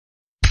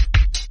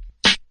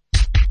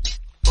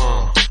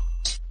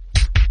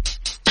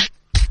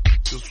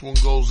This one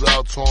goes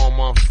out to all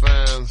my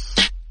fans,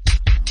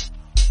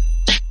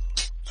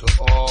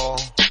 to all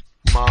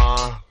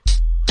my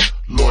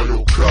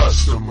loyal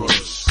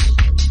customers.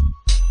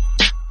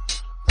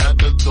 At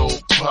the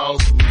dope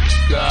house we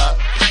got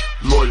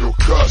loyal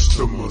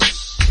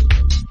customers.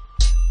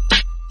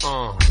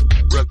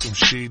 Wreck 'em,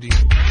 Sheedy.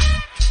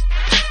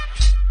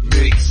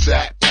 Big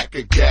sack, pack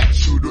a gat,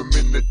 shoot him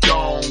in the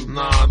dome.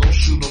 Nah, don't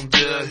shoot him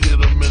there, hit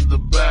him in the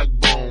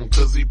backbone.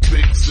 Cause he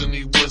picks and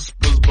he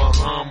whispers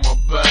behind my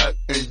back.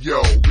 And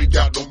yo, we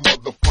got no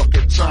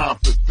motherfucking time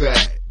for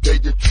that. They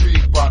your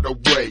tree by the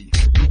way,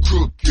 you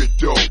cook your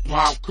dope.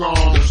 How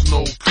come? There's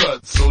no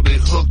cut, so they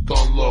hooked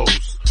on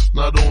lows.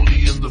 Not only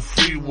in the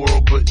free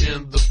world, but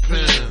in the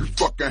pen. You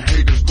fucking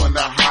haters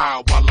wanna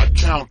hide while I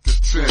count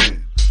to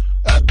 10.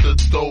 At the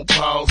dope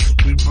house,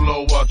 we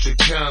blow out your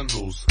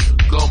candles.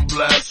 Gun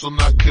blast will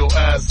knock your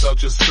ass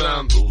out your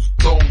sandals.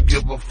 Don't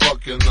give a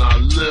fuck and I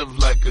live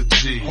like a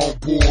G.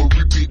 Homeboy,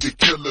 we be the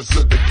killers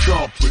of the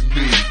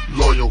company.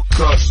 Loyal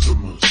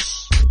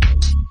customers.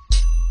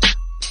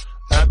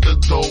 At the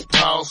dope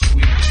house,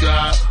 we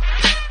got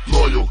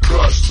loyal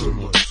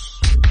customers.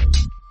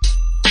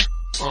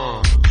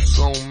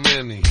 So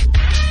many.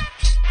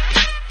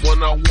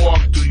 When I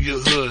walk through your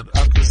hood,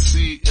 I can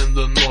see in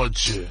the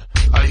noche.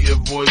 I hear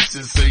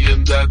voices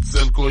saying that's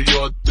El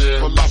Coyote.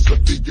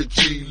 Philosophy of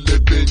G,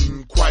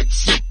 living quite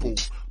simple.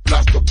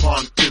 Blast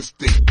upon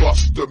instinct,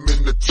 bust them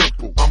in the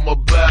temple. I'm a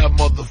bad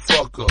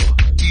motherfucker,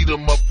 eat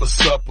 'em up for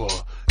supper.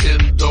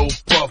 Indo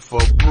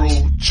puffer,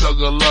 brew,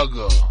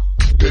 chugga-lugga.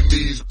 The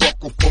knees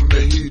buckle from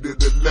the heat of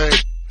the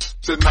leg.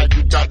 Tonight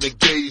you got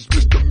engaged,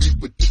 Mr. Meat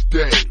with the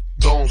day.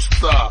 Don't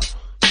stop,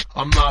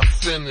 I'm not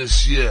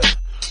finished yet.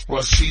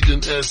 Rasheed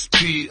and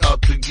SP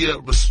out to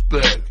get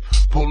respect.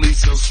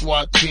 Police and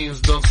SWAT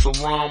teams done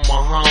surround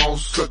my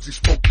house. Cause these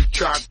funky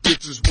cock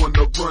bitches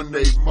wanna run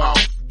they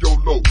mouth.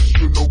 YOLO,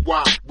 you know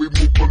why? We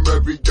move from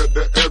area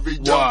to area.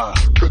 Why?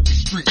 Cause the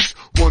streets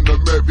wanna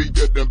marry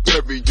them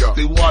area.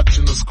 They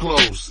watching us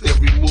close,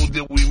 every move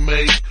that we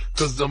make.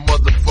 Cause the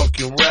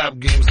motherfucking rap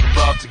game's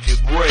about to get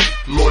break.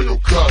 Loyal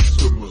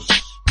customers.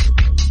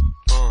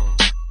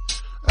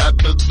 At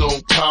the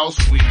dope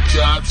house, we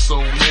got so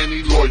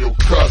many loyal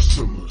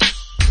customers.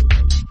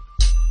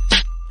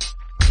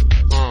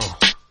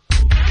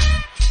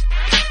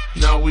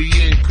 Now we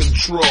in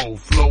control,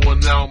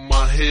 flowing out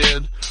my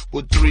head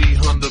with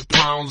 300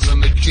 pounds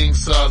in the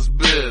king-size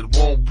bed.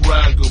 Won't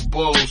brag or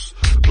boast,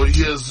 but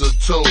here's a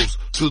toast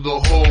to the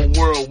whole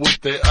world with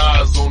their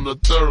eyes on the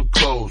third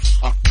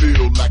coast. I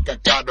feel like I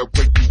gotta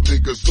break these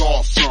niggas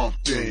off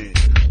something.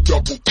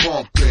 Double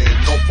pumping,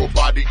 no for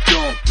body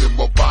dumping.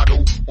 My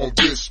bottle on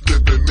wrist,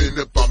 living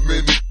minute by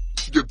minute.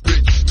 You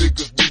bitch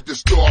niggas need to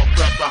start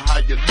rapping how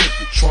you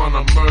live it.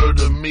 Tryna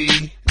murder me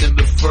in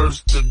the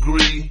first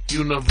degree,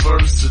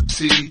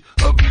 university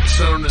of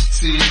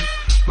eternity.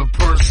 But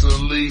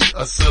personally,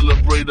 I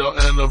celebrate our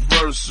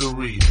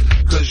anniversary.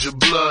 Cause your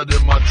blood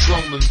in my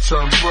trunk done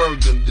turned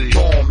burgundy.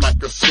 Born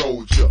like a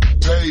soldier,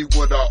 pay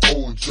what I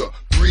owed ya.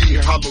 3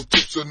 hollow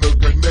tips and a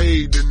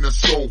grenade in the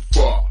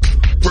sofa.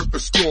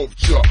 Perfect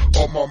sculpture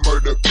on my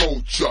murder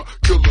culture.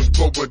 Killers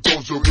blow a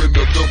dozer in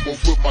the limo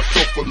with my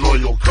chauffeur.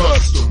 Loyal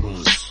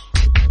customers.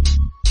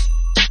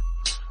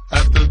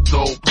 At the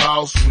dope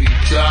house we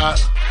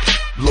got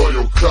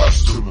loyal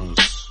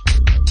customers.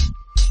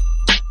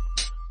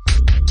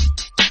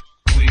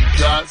 We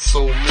got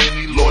so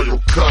many loyal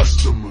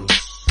customers.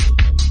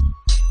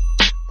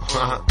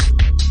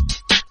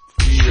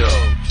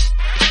 Yeah,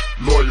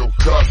 loyal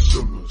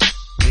customers.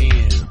 Me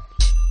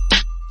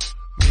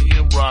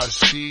and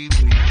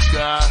Rasheed, we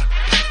got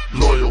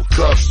loyal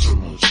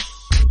customers.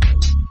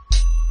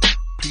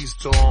 Peace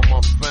to all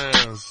my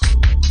fans.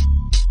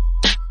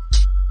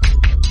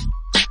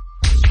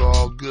 It's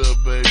all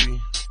good,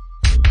 baby.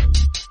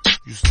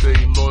 You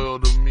stay loyal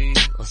to me,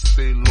 I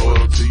stay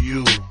loyal to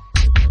you.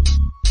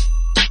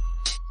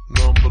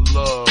 None but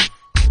love.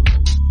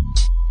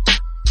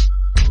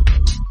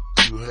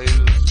 You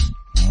haters,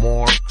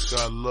 marks,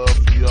 got love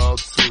for y'all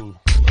too.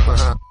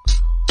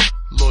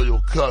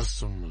 Loyal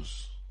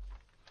customers.